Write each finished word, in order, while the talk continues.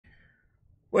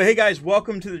Well, hey guys,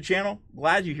 welcome to the channel.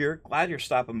 Glad you're here. Glad you're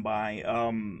stopping by.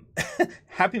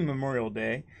 Happy Memorial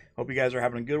Day. Hope you guys are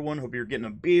having a good one. Hope you're getting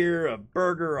a beer, a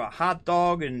burger, a hot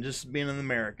dog, and just being an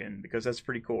American, because that's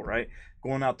pretty cool, right?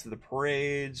 Going out to the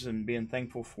parades and being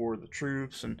thankful for the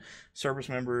troops and service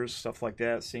members, stuff like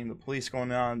that. Seeing the police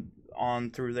going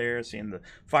on through there, seeing the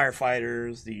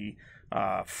firefighters, the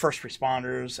first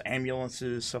responders,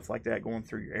 ambulances, stuff like that going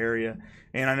through your area.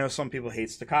 And I know some people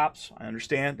hates the cops. I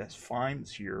understand. That's fine.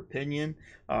 It's your opinion.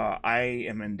 I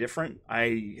am indifferent.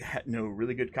 I know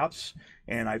really good cops,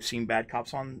 and I've seen bad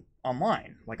cops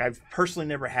online. Like, I've personally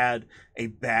never had a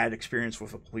bad experience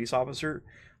with a police officer.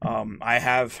 I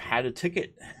have had a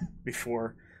ticket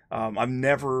before. I've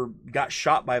never got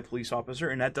shot by a police officer,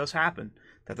 and that does happen.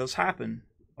 That does happen.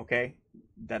 Okay,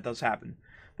 that does happen.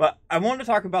 But I wanted to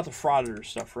talk about the Frauditors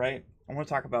stuff, right? I want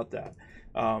to talk about that.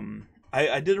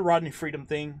 I did a Rodney Freedom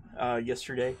thing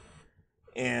yesterday,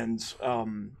 and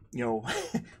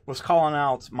was calling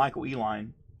out Michael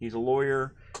Eline. He's a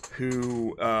lawyer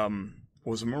who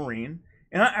was a Marine,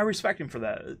 and I respect him for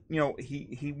that.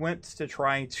 He went to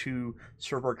try to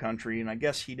serve our country, and I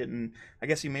guess he didn't. I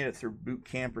guess he made it through boot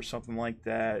camp or something like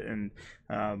that, and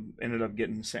ended up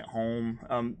getting sent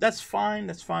home. That's fine.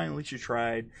 That's fine. At least you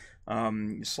tried.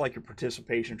 It's like your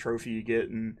participation trophy you get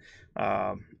in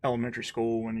elementary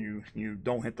school when you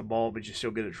don't hit the ball, but you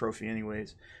still get a trophy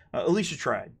anyways. At least you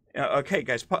tried. Okay,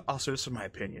 guys. Also, this is my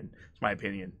opinion. It's my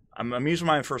opinion. I'm using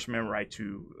my First Amendment right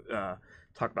to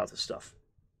talk about this stuff.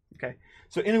 Okay.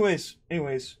 So, anyways, I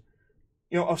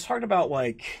was talking about,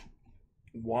 like,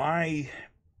 why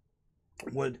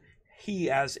would he,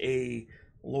 as a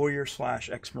lawyer slash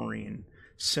ex-Marine,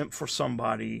 simp for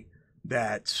somebody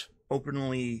that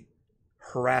openly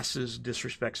harasses,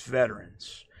 disrespects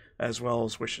veterans, as well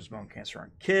as wishes bone cancer on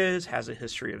kids, has a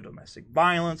history of domestic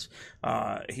violence.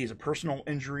 He's a personal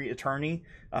injury attorney.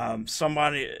 He's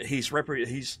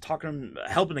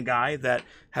helping a guy that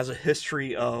has a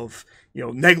history of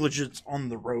negligence on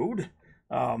the road.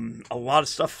 A lot of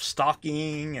stuff,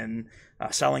 stalking and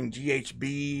selling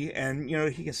GHB, and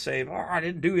he can say, "Oh, I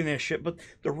didn't do any of this shit," but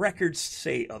the records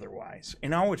say otherwise.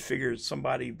 And I would figure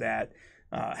somebody that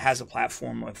has a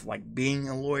platform of, like, being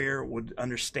a lawyer would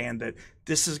understand that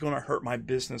this is going to hurt my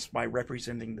business by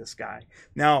representing this guy.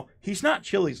 Now, he's not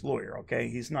Chili's lawyer, okay?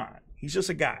 He's not. He's just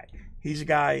a guy. He's a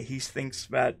guy. He thinks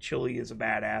that Chili is a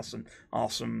badass and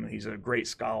awesome. He's a great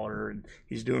scholar, and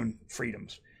he's doing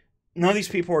freedoms. None of these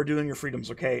people are doing your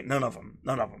freedoms, okay? None of them.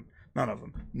 None of them. None of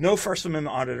them. No First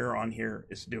Amendment auditor on here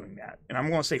is doing that. And I'm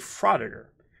going to say frauditor.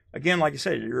 Again, like I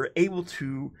said, you're able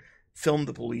to film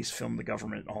the police, film the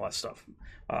government, all that stuff.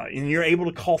 And you're able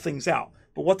to call things out.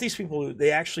 But what these people do,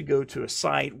 they actually go to a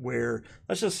site where,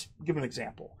 let's just give an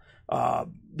example.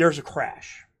 There's a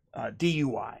crash,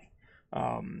 DUI.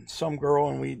 Some girl,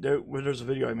 and there's a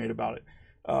video I made about it.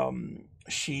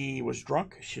 She was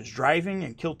drunk. She was driving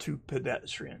and killed two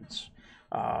pedestrians.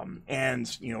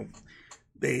 And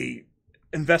they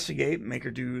investigate, make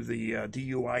her do the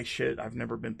DUI shit. I've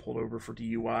never been pulled over for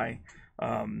DUI.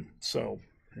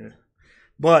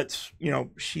 But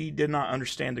she did not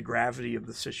understand the gravity of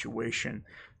the situation.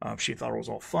 She thought it was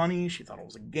all funny. She thought it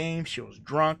was a game. She was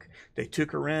drunk. They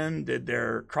took her in, did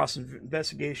their cross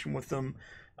investigation with them.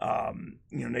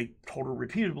 They told her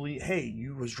repeatedly, "Hey,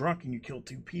 you was drunk and you killed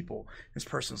two people." This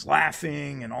person's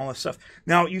laughing and all this stuff.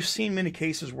 Now, you've seen many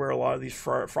cases where a lot of these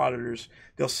frauditors,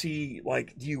 they'll see,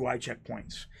 like, DUI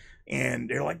checkpoints, and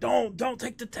they're like, "Don't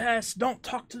take the test. Don't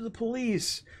talk to the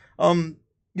police."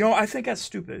 I think that's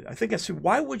stupid. I think that's stupid.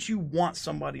 Why would you want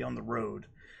somebody on the road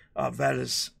that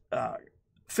is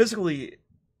physically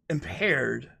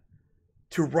impaired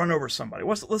to run over somebody?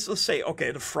 Let's say,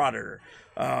 okay, the frauditor.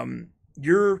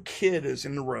 Your kid is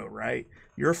in the road, right?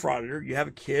 You're a frauditor. You have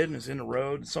a kid and is in the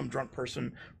road. Some drunk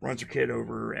person runs your kid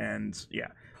over, and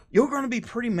you're going to be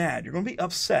pretty mad. You're going to be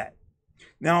upset.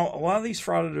 Now, a lot of these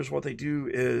frauditors, what they do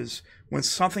is, when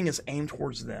something is aimed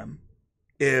towards them,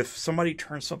 if somebody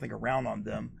turns something around on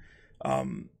them,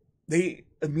 they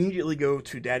immediately go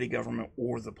to daddy government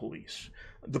or the police.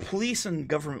 The police and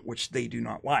government, which they do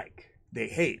not like, they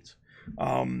hate.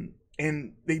 And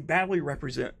they badly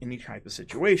represent any type of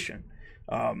situation.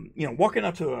 Walking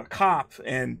up to a cop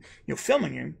and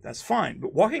filming him, that's fine.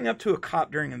 But walking up to a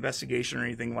cop during an investigation or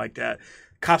anything like that,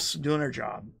 cops doing their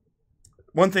job.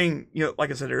 One thing, like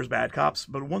I said, there's bad cops,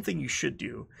 but one thing you should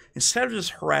do, instead of just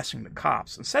harassing the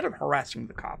cops,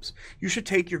 you should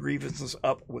take your grievances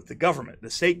up with the government, the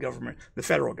state government, the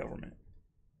federal government.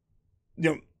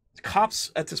 Cops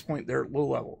at this point, they're low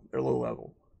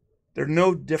level. They're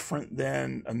no different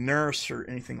than a nurse or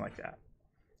anything like that.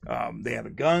 They have a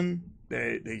gun.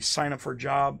 They sign up for a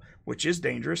job, which is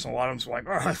dangerous. And a lot of them's like,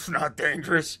 oh, that's not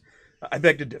dangerous. I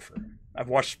beg to differ. I've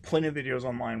watched plenty of videos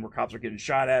online where cops are getting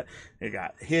shot at. They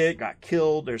got hit, got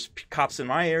killed. There's cops in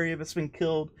my area that's been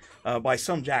killed by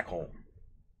some jackhole.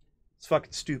 It's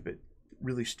fucking stupid.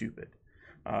 Really stupid.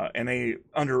 And they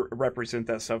underrepresent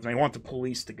that stuff. And they want the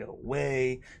police to go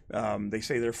away. They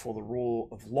say they're for the rule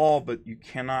of law, but you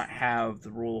cannot have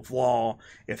the rule of law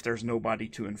if there's nobody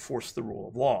to enforce the rule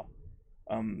of law.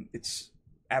 It's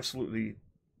absolutely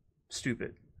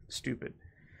stupid. Stupid.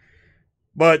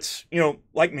 But, you know,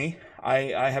 like me,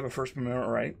 I have a First Amendment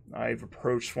right. I've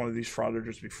approached one of these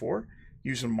frauditors before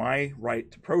using my right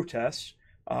to protest.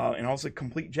 And I was a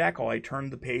complete jackal. I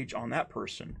turned the page on that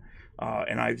person.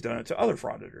 And I've done it to other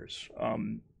frauditors.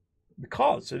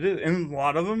 Because it is, and a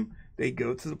lot of them, they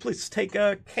go to the police. Let's take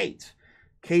Kate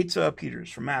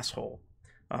Peters from Masshole.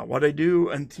 What I do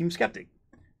and Team Skeptic.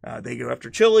 They go after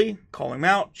Chili, call him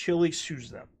out. Chili sues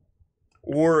them.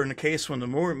 Or in the case when the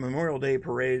Memorial Day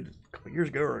parade a couple years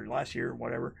ago or last year,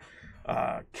 whatever,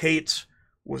 Kate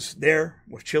was there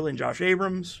with Chili and Josh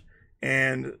Abrams,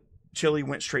 and Chili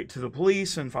went straight to the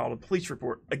police and filed a police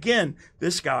report. Again,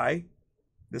 this guy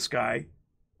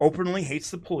openly hates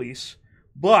the police,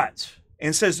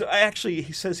 and says, actually,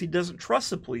 he says he doesn't trust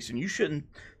the police, and you shouldn't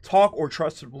talk or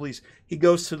trust the police. He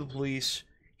goes to the police,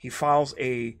 he files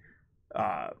a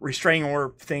restraining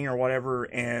order thing or whatever,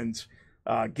 and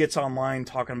gets online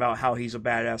talking about how he's a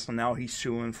badass, and now he's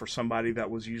suing for somebody that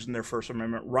was using their First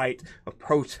Amendment right of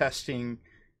protesting.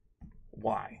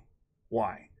 Why?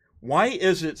 Why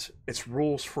is it's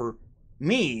rules for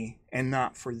me and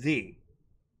not for thee?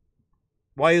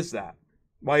 Why is that?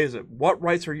 Why is it? What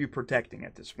rights are you protecting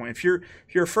at this point? If you're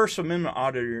a First Amendment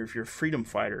auditor, if you're a freedom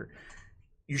fighter,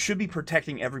 you should be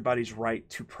protecting everybody's right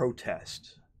to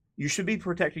protest. You should be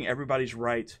protecting everybody's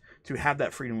right to have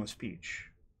that freedom of speech.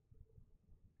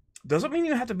 Doesn't mean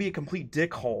you have to be a complete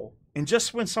dickhole. And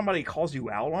just when somebody calls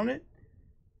you out on it,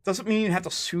 doesn't mean you have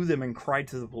to sue them and cry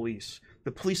to the police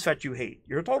that you hate.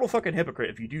 You're a total fucking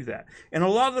hypocrite if you do that. And a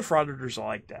lot of the frauditors are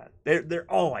like that.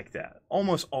 They're all like that.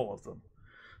 Almost all of them.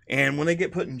 And when they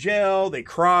get put in jail, they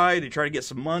cry, they try to get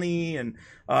some money. And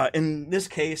in this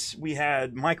case, we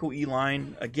had Michael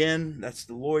Eline. Again, that's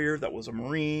the lawyer that was a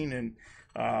Marine.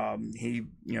 And he,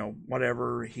 you know,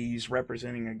 whatever, he's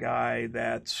representing a guy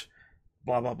that's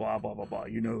blah, blah, blah, blah, blah, blah.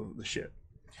 You know the shit.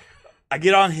 I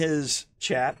get on his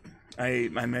chat. I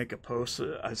make a post.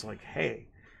 I was like, hey,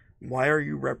 why are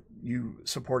you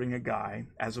supporting a guy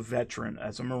as a veteran,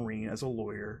 as a Marine, as a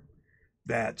lawyer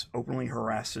that openly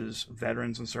harasses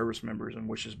veterans and service members and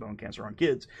wishes bone cancer on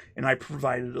kids? And I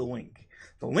provided a link.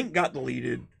 The link got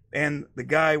deleted, and the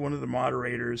guy, one of the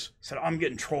moderators, said, I'm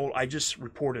getting trolled. I just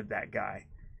reported that guy.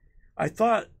 I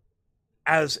thought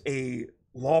as a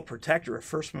law protector, a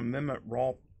First Amendment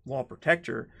law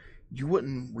protector, you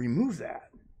wouldn't remove that.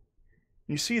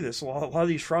 You see this, a lot of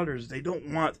these frauditors, they don't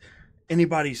want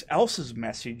anybody else's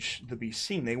message to be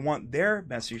seen. They want their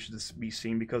message to be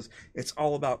seen because it's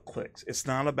all about clicks. It's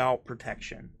not about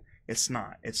protection. It's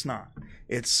not.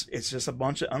 It's just a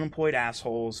bunch of unemployed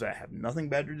assholes that have nothing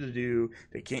better to do.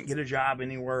 They can't get a job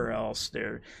anywhere else.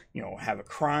 They're, you know, have a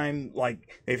crime,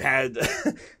 like they've had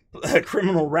a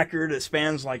criminal record that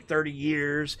spans like 30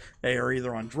 years. They are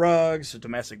either on drugs,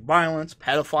 domestic violence,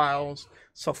 pedophiles,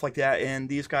 stuff like that. And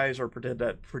these guys are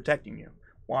protecting you.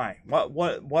 Why?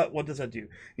 What does that do?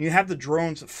 And you have the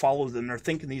drones that follow them. They're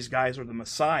thinking these guys are the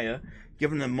Messiah,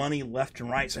 giving them money left and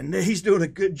right, saying he's doing a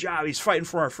good job. He's fighting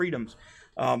for our freedoms.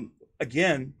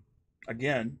 Again,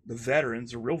 the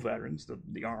veterans, the real veterans,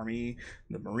 the Army,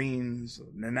 the Marines,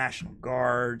 the National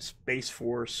Guard, Space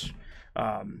Force,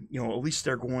 you know, at least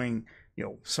they're going, you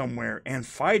know, somewhere and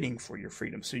fighting for your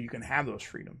freedom so you can have those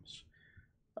freedoms.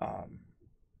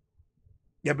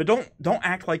 Yeah, but don't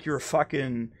act like you're a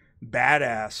fucking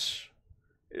badass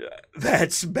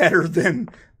that's better than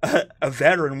a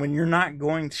veteran when you're not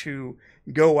going to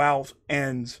go out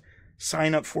and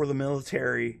sign up for the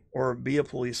military or be a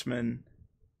policeman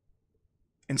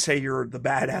and say you're the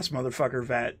badass motherfucker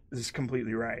that is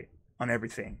completely right on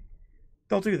everything.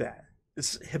 Don't do that.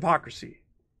 It's hypocrisy.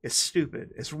 It's stupid.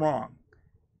 It's wrong.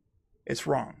 It's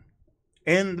wrong.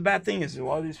 And the bad thing is a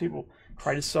lot of these people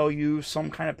try to sell you some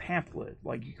kind of pamphlet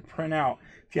like you can print out.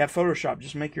 If you have Photoshop,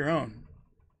 just make your own.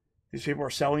 These people are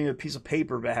selling you a piece of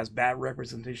paper that has bad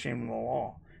representation in the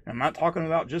law. And I'm not talking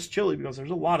about just Chili because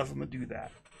there's a lot of them that do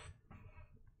that.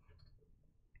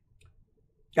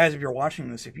 Guys, if you're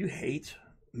watching this, if you hate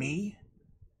me,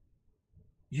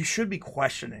 you should be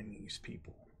questioning these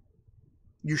people.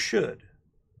 You should.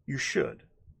 You should.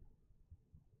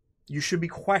 You should be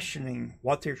questioning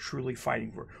what they're truly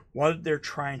fighting for, what they're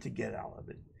trying to get out of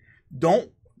it.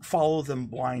 Don't follow them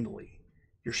blindly.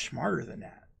 You're smarter than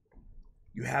that.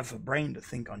 You have a brain to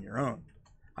think on your own.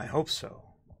 I hope so.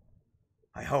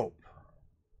 I hope.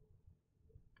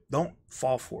 Don't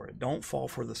fall for it. Don't fall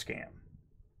for the scam.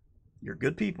 You're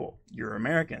good people. You're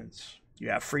Americans. You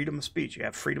have freedom of speech. You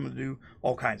have freedom to do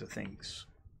all kinds of things.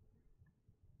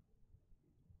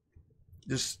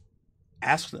 Just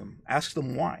ask them. Ask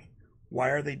them why. Why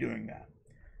are they doing that?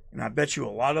 And I bet you a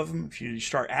lot of them, if you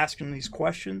start asking these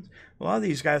questions, a lot of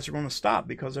these guys are going to stop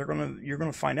because you're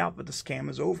going to find out that the scam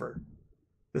is over.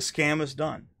 The scam is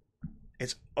done.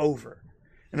 It's over.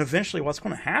 And eventually what's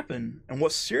going to happen, and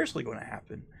what's seriously going to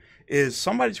happen, is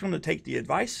somebody's going to take the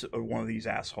advice of one of these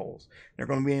assholes. They're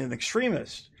going to be an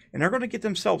extremist, and they're going to get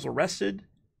themselves arrested,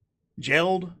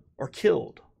 jailed, or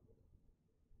killed.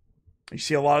 You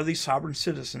see a lot of these sovereign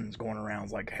citizens going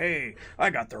around like, hey, I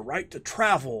got the right to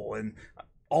travel and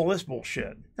all this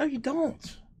bullshit. No, you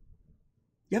don't.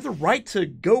 You have the right to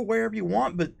go wherever you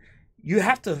want, but you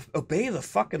have to obey the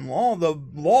fucking law. The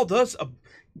law does,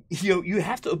 you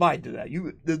have to abide to that.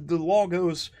 The law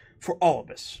goes for all of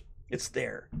us. It's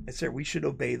there. It's there. We should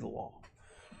obey the law.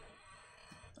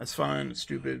 That's fine. It's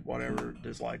stupid. Whatever.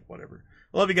 Dislike. Whatever.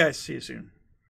 I love you guys. See you soon.